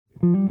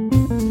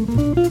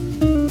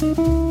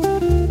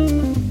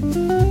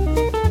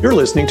You're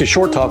listening to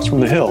Short Talks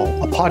from the Hill,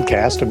 a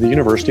podcast of the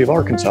University of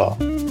Arkansas.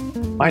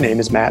 My name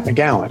is Matt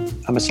McGowan.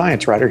 I'm a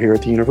science writer here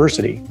at the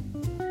university.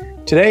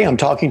 Today, I'm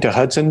talking to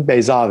Hudson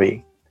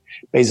Beyzavi.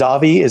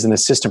 Beyzavi is an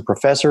assistant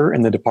professor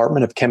in the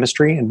Department of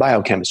Chemistry and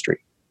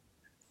Biochemistry.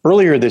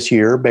 Earlier this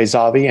year,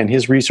 Beyzavi and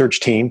his research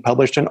team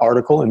published an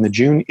article in the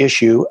June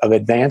issue of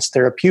Advanced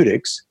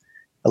Therapeutics,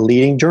 a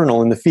leading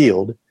journal in the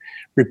field,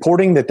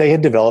 reporting that they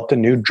had developed a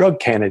new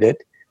drug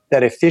candidate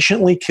that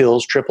efficiently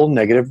kills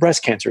triple-negative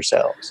breast cancer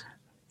cells.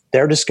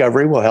 Their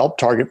discovery will help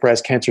target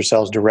breast cancer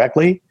cells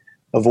directly,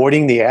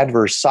 avoiding the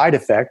adverse side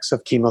effects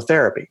of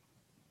chemotherapy.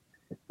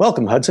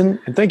 Welcome,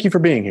 Hudson, and thank you for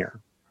being here.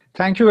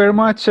 Thank you very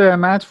much,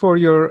 Matt, for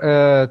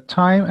your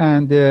time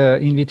and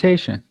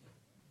invitation.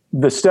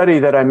 The study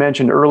that I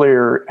mentioned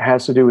earlier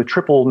has to do with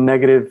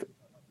triple-negative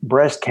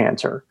breast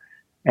cancer,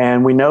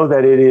 and we know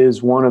that it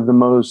is one of the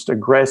most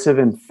aggressive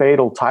and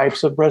fatal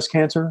types of breast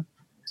cancer.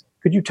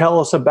 Could you tell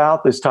us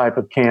about this type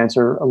of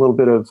cancer, a little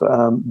bit of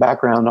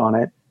background on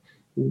it?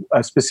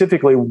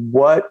 Specifically,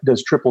 what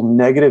does triple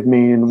negative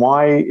mean and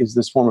why is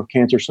this form of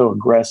cancer so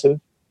aggressive?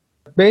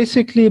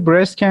 Basically,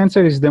 breast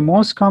cancer is the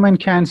most common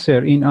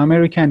cancer in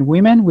American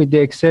women with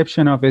the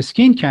exception of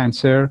skin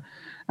cancer.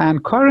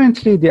 And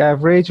currently, the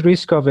average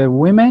risk of a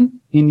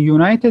woman in the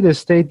United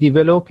States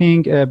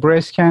developing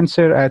breast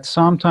cancer at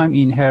some time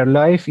in her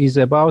life is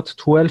about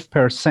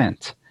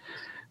 12%.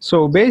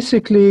 So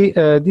basically,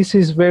 this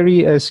is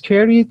very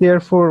scary.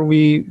 Therefore,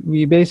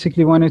 we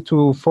basically wanted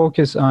to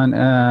focus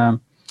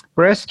on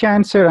breast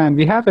cancer, and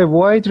we have a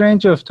wide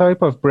range of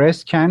type of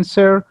breast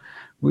cancer,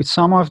 which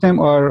some of them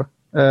are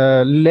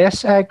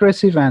less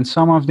aggressive and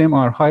some of them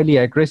are highly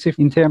aggressive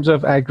in terms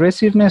of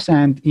aggressiveness.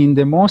 And in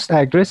the most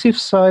aggressive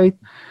side,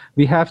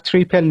 we have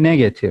triple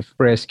negative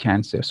breast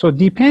cancer. So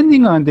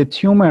depending on the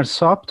tumor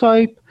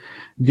subtype,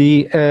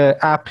 the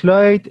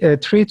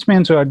applied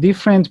treatments are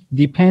different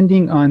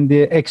depending on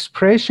the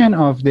expression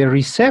of the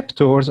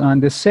receptors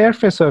on the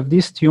surface of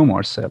these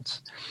tumor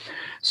cells.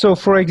 So,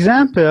 for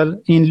example,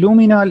 in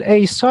luminal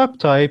A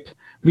subtype,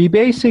 we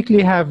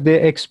basically have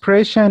the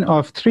expression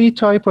of three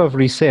types of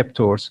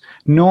receptors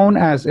known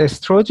as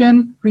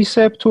estrogen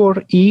receptor,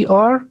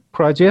 ER,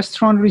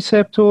 progesterone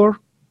receptor,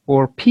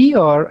 or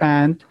PR,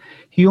 and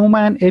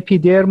human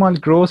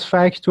epidermal growth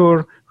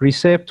factor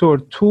receptor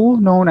 2,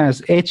 known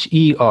as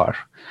HER.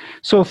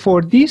 So,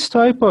 for this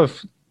type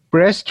of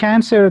breast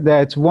cancer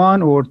that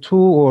one or two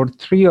or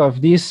three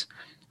of these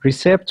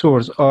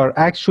receptors are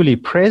actually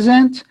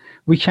present,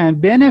 we can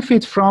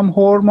benefit from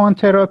hormone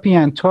therapy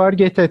and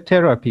targeted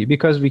therapy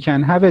because we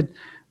can have a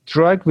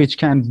drug which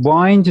can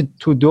bind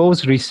to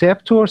those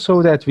receptors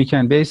so that we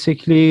can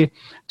basically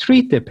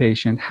treat the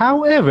patient.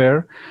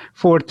 However,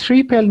 for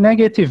triple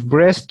negative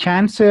breast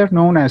cancer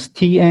known as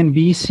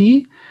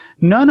TNBC,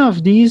 none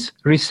of these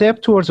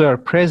receptors are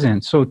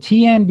present. So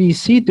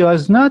TNBC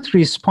does not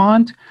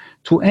respond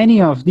to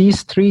any of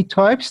these three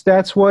types.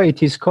 That's why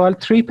it is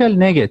called triple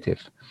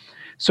negative.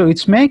 So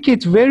it's make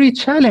it very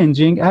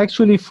challenging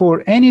actually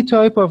for any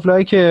type of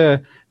like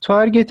a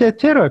targeted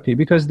therapy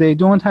because they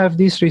don't have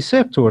these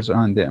receptors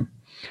on them.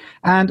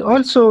 And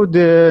also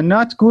the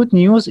not good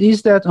news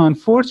is that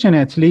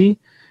unfortunately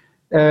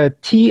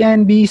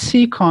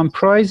TNBC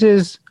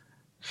comprises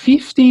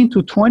 15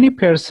 to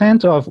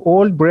 20% of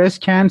all breast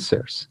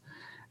cancers.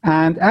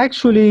 And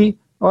actually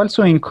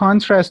also in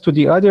contrast to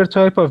the other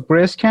type of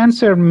breast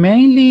cancer,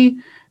 mainly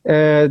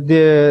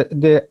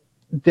the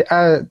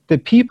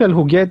people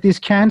who get this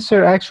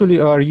cancer actually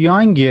are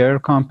younger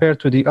compared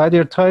to the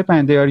other type,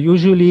 and they are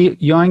usually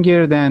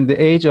younger than the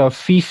age of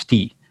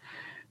 50.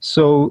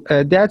 So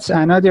that's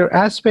another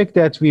aspect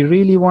that we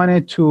really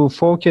wanted to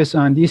focus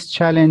on this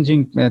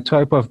challenging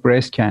type of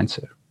breast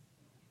cancer.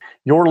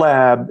 Your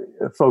lab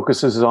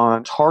focuses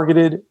on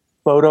targeted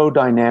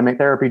photodynamic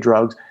therapy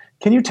drugs.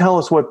 Can you tell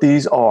us what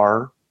these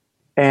are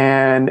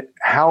and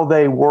how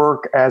they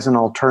work as an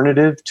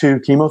alternative to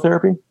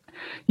chemotherapy?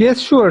 Yes,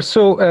 sure.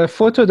 So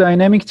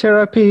photodynamic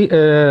therapy,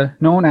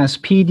 known as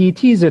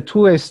PDT, is a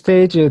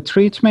two-stage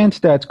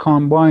treatment that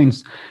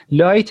combines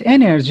light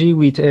energy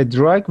with a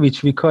drug,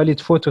 which we call it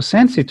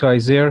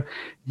photosensitizer,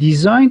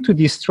 designed to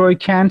destroy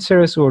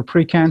cancerous or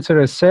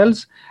precancerous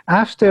cells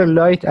after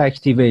light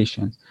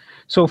activation.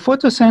 So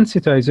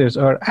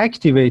photosensitizers are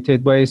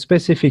activated by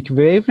specific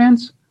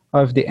wavelengths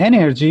of the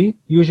energy,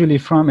 usually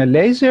from a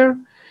laser.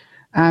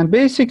 And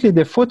basically,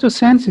 the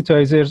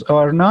photosensitizers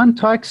are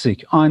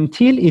non-toxic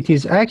until it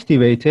is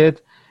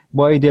activated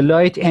by the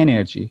light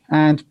energy.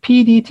 And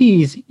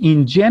PDT is,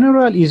 in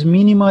general, is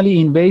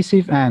minimally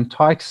invasive and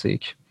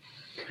toxic.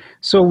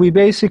 So we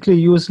basically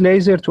use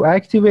laser to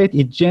activate.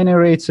 It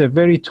generates a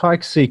very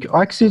toxic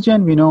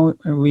oxygen.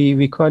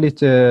 We call it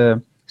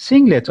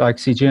singlet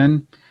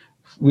oxygen,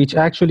 which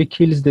actually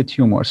kills the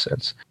tumor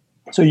cells.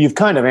 So you've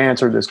kind of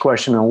answered this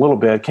question a little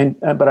bit,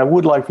 but I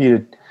would like for you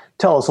to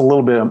tell us a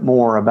little bit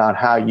more about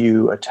how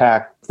you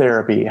attack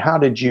therapy. How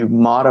did you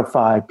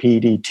modify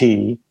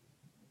PDT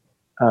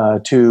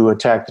to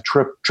attack the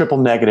triple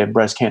negative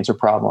breast cancer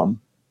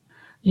problem?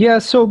 Yeah,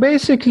 so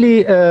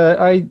basically,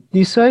 I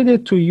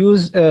decided to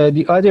use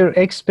the other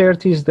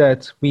expertise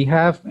that we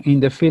have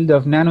in the field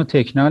of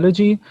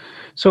nanotechnology.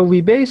 So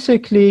we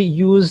basically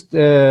used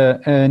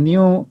a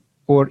new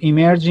or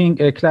emerging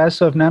class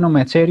of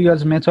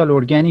nanomaterials, metal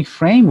organic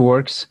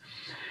frameworks.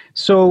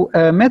 So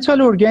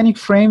metal organic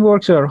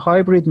frameworks are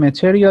hybrid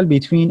material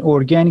between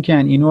organic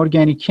and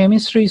inorganic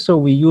chemistry. So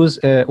we use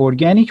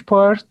organic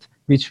part,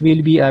 which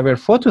will be our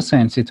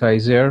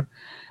photosensitizer,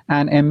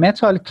 and a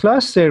metal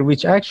cluster,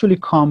 which actually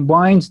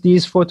combines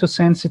these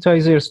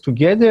photosensitizers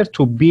together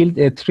to build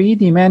a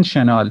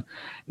three-dimensional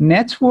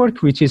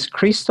network, which is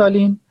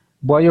crystalline,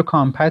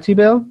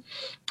 biocompatible.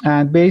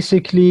 And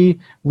basically,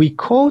 we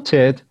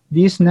coated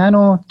this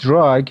nano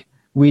drug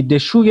with the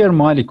sugar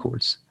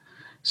molecules.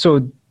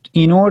 So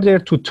in order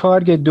to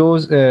target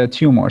those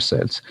tumor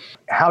cells.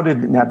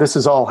 Now this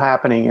is all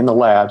happening in the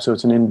lab, so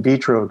it's an in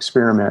vitro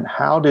experiment.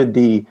 How did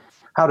the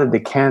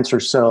cancer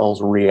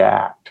cells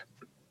react?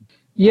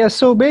 Yeah,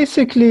 so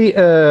basically,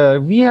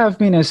 we have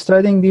been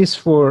studying this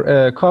for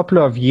a couple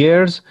of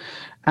years,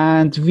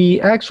 and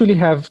we actually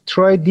have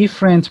tried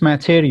different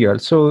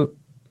materials. So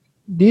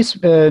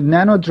this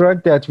nano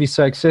drug that we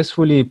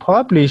successfully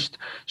published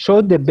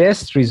showed the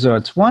best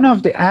results. One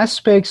of the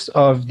aspects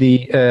of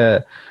the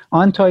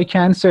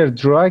anti-cancer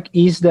drug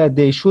is that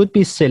they should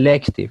be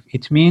selective.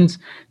 It means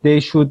they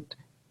should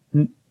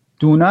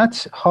do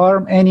not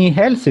harm any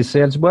healthy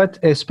cells, but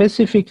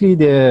specifically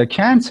the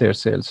cancer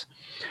cells.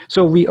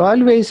 So we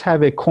always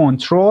have a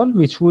control,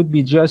 which would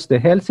be just the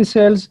healthy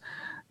cells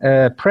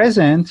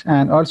present,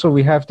 and also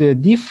we have the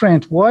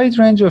different wide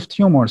range of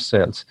tumor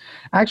cells.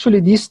 Actually,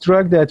 this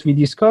drug that we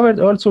discovered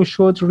also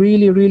showed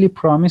really, really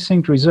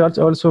promising results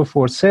also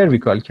for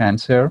cervical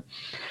cancer.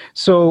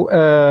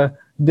 So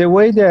the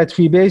way that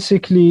we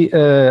basically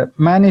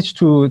managed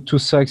to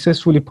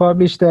successfully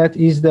publish that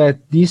is that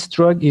this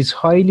drug is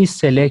highly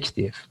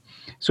selective.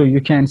 So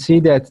you can see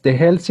that the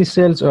healthy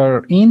cells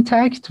are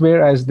intact,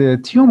 whereas the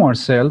tumor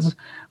cells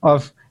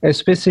of a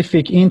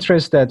specific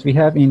interest that we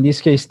have, in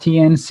this case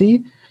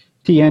TNBC,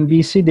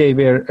 they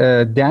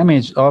were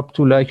damaged up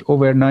to like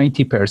over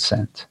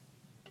 90%.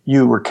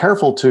 You were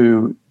careful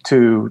to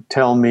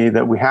tell me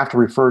that we have to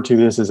refer to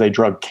this as a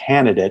drug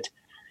candidate.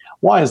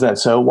 Why is that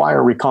so? Why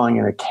are we calling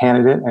it a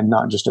candidate and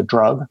not just a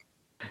drug?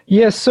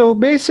 Yes, so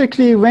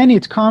basically when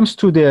it comes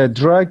to the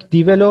drug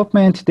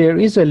development, there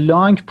is a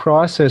long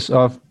process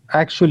of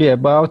actually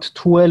about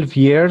 12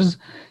 years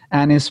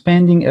and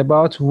spending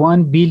about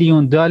 $1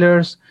 billion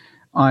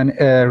on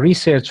a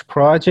research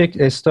project,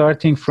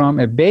 starting from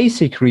a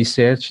basic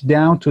research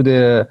down to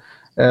the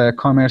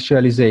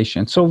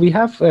commercialization. So we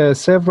have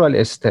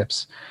several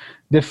steps.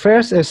 The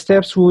first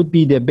steps would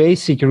be the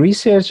basic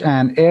research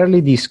and early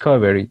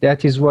discovery.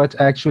 That is what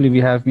actually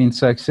we have been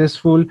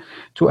successful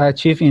to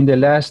achieve in the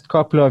last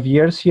couple of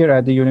years here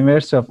at the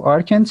University of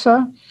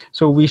Arkansas.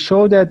 So we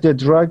show that the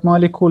drug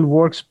molecule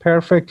works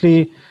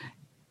perfectly,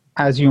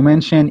 as you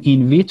mentioned,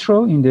 in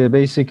vitro, in the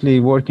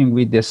basically working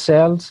with the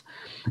cells.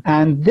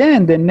 And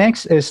then the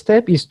next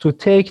step is to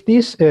take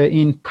this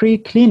in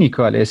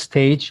preclinical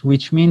stage,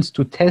 which means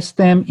to test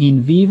them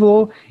in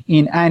vivo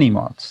in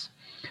animals.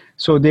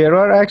 So there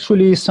are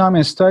actually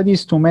some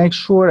studies to make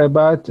sure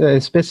about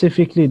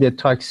specifically the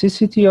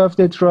toxicity of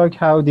the drug,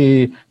 how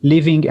the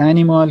living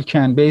animal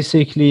can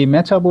basically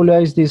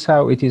metabolize this,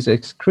 how it is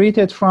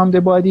excreted from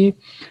the body.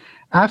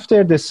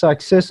 After the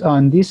success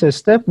on this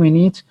step, we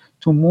need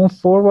to move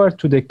forward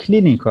to the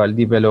clinical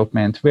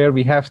development, where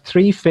we have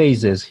 3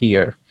 phases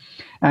here.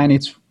 And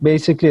it's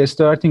basically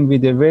starting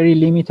with a very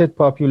limited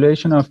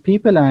population of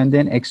people and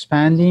then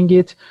expanding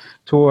it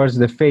towards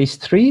the phase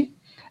 3.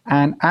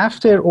 And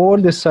after all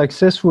the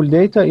successful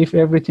data, if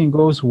everything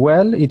goes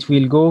well, it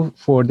will go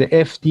for the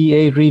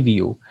FDA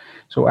review.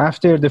 So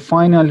after the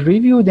final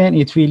review, then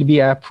it will be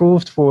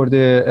approved for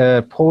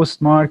the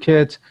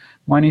post-market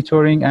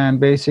monitoring and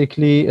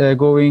basically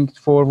going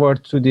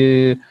forward to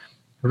the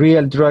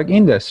real drug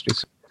industry.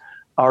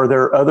 Are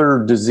there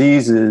other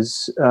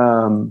diseases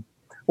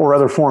or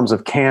other forms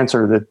of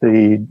cancer that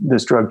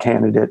this drug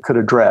candidate could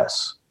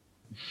address?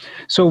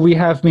 So we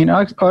have been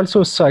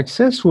also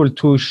successful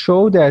to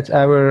show that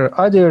our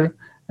other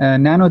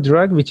nano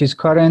drug, which is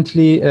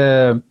currently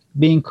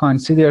being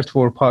considered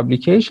for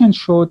publication,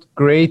 showed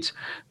great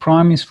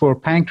promise for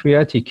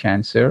pancreatic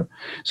cancer.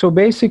 So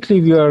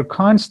basically, we are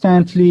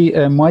constantly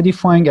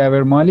modifying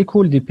our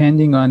molecule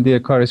depending on the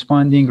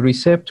corresponding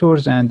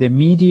receptors and the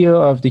media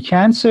of the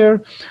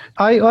cancer.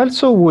 I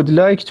also would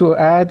like to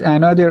add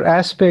another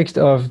aspect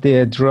of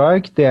the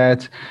drug,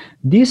 that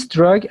this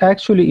drug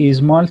actually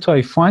is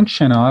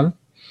multifunctional.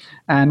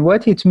 And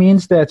what it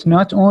means that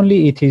not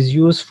only it is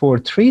used for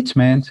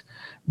treatment,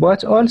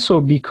 but also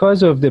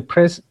because of the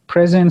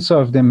presence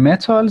of the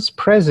metals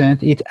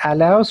present, it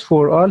allows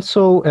for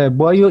also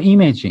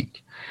bioimaging.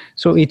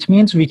 So it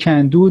means we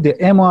can do the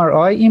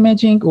MRI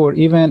imaging or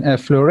even a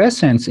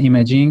fluorescence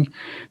imaging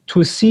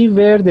to see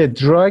where the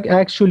drug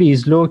actually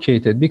is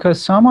located.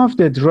 Because some of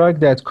the drug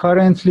that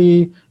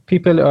currently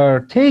people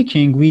are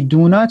taking, we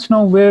do not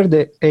know where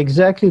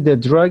exactly the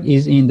drug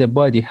is in the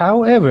body.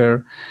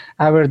 However,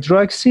 our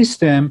drug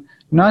system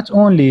not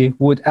only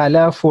would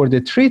allow for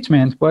the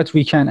treatment, but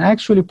we can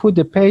actually put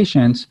the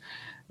patients,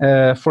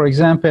 for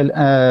example,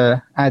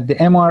 at the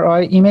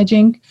MRI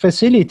imaging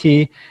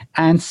facility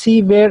and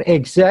see where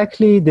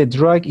exactly the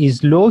drug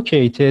is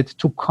located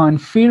to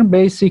confirm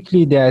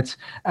basically that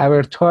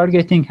our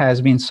targeting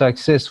has been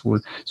successful.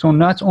 So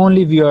not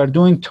only we are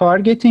doing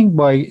targeting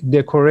by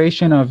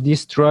decoration of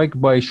this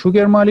drug by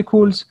sugar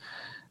molecules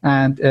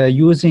and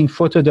using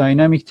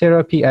photodynamic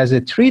therapy as a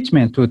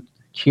treatment to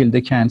kill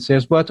the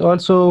cancers, but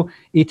also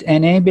it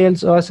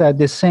enables us at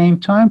the same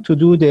time to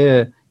do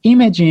the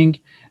imaging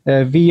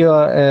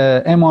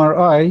via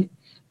MRI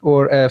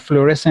or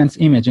fluorescence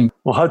imaging.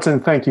 Well, Hudson,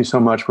 thank you so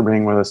much for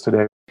being with us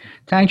today.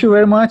 Thank you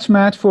very much,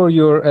 Matt, for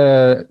your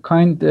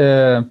kind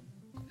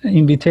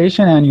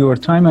invitation and your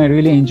time. I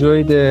really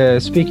enjoyed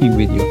speaking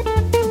with you.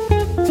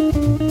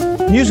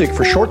 Music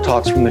for Short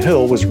Talks from the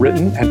Hill was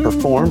written and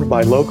performed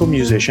by local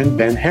musician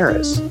Ben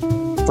Harris.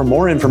 For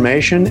more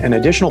information and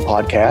additional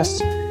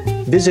podcasts,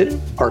 visit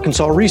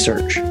Arkansas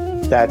Research.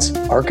 That's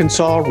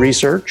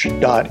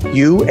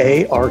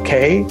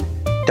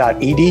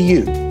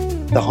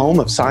arkansasresearch.uark.edu, the home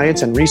of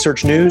science and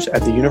research news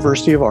at the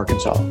University of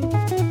Arkansas.